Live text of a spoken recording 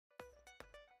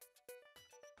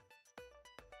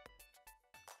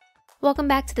Welcome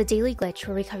back to the Daily Glitch,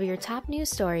 where we cover your top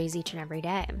news stories each and every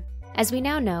day. As we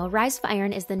now know, Rise of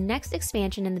Iron is the next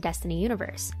expansion in the Destiny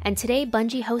universe, and today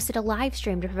Bungie hosted a live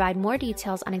stream to provide more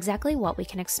details on exactly what we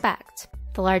can expect.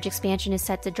 The large expansion is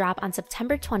set to drop on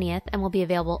September 20th and will be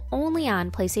available only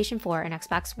on PlayStation 4 and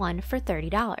Xbox One for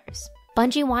 $30.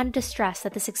 Bungie wanted to stress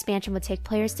that this expansion would take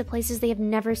players to places they have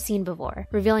never seen before,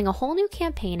 revealing a whole new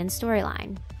campaign and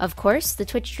storyline. Of course, the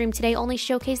Twitch stream today only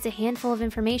showcased a handful of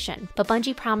information, but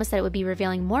Bungie promised that it would be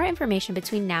revealing more information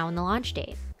between now and the launch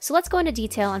date. So let's go into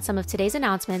detail on some of today's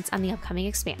announcements on the upcoming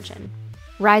expansion.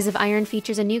 Rise of Iron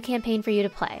features a new campaign for you to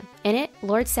play. In it,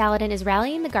 Lord Saladin is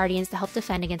rallying the Guardians to help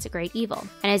defend against a great evil,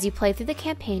 and as you play through the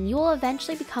campaign, you will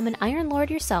eventually become an Iron Lord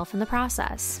yourself in the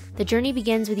process. The journey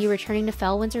begins with you returning to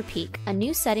Fellwinter Peak, a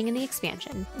new setting in the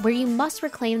expansion, where you must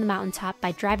reclaim the mountaintop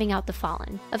by driving out the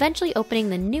Fallen, eventually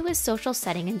opening the newest social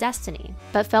setting in Destiny.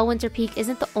 But Fellwinter Peak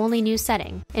isn't the only new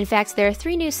setting. In fact, there are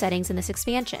 3 new settings in this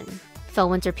expansion.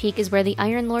 Fellwinter Peak is where the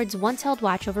Iron Lords once held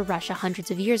watch over Russia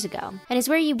hundreds of years ago, and is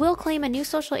where you will claim a new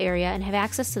social area and have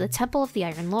access to the Temple of the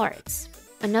Iron Lords.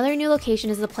 Another new location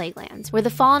is the Plaguelands, where the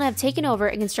Fallen have taken over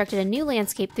and constructed a new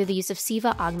landscape through the use of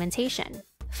Siva augmentation.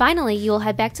 Finally, you will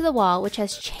head back to the Wall, which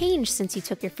has changed since you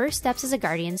took your first steps as a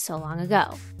Guardian so long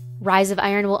ago. Rise of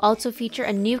Iron will also feature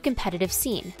a new competitive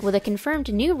scene, with a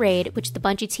confirmed new raid, which the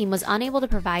Bungie team was unable to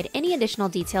provide any additional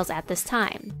details at this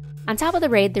time. On top of the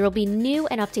raid, there will be new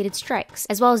and updated strikes,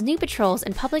 as well as new patrols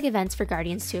and public events for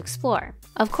Guardians to explore.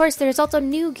 Of course, there is also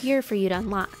new gear for you to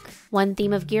unlock. One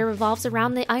theme of gear revolves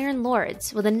around the Iron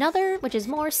Lords, with another which is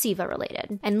more Siva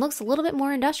related, and looks a little bit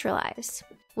more industrialized.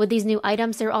 With these new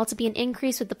items, there will also be an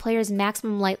increase with the player's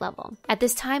maximum light level. At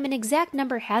this time, an exact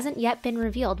number hasn't yet been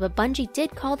revealed, but Bungie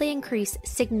did call the increase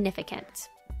significant.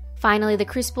 Finally, the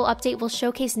Crucible update will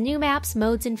showcase new maps,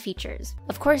 modes, and features.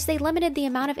 Of course, they limited the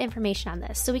amount of information on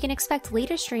this, so we can expect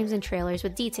later streams and trailers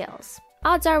with details.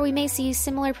 Odds are we may see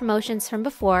similar promotions from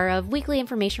before of weekly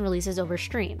information releases over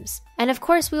streams. And of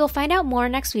course, we will find out more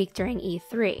next week during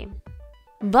E3.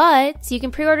 But you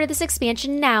can pre-order this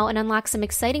expansion now and unlock some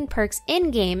exciting perks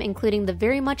in-game, including the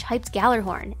very much hyped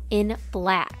Gallarhorn in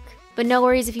black. But no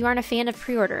worries if you aren't a fan of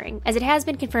pre-ordering, as it has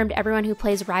been confirmed everyone who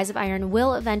plays Rise of Iron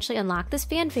will eventually unlock this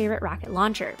fan-favorite rocket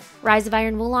launcher. Rise of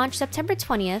Iron will launch September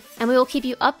 20th, and we will keep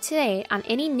you up to date on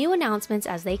any new announcements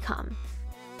as they come.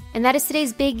 And that is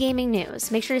today's big gaming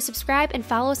news. Make sure to subscribe and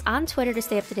follow us on Twitter to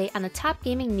stay up to date on the top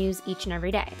gaming news each and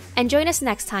every day. And join us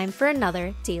next time for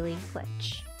another Daily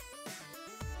Glitch.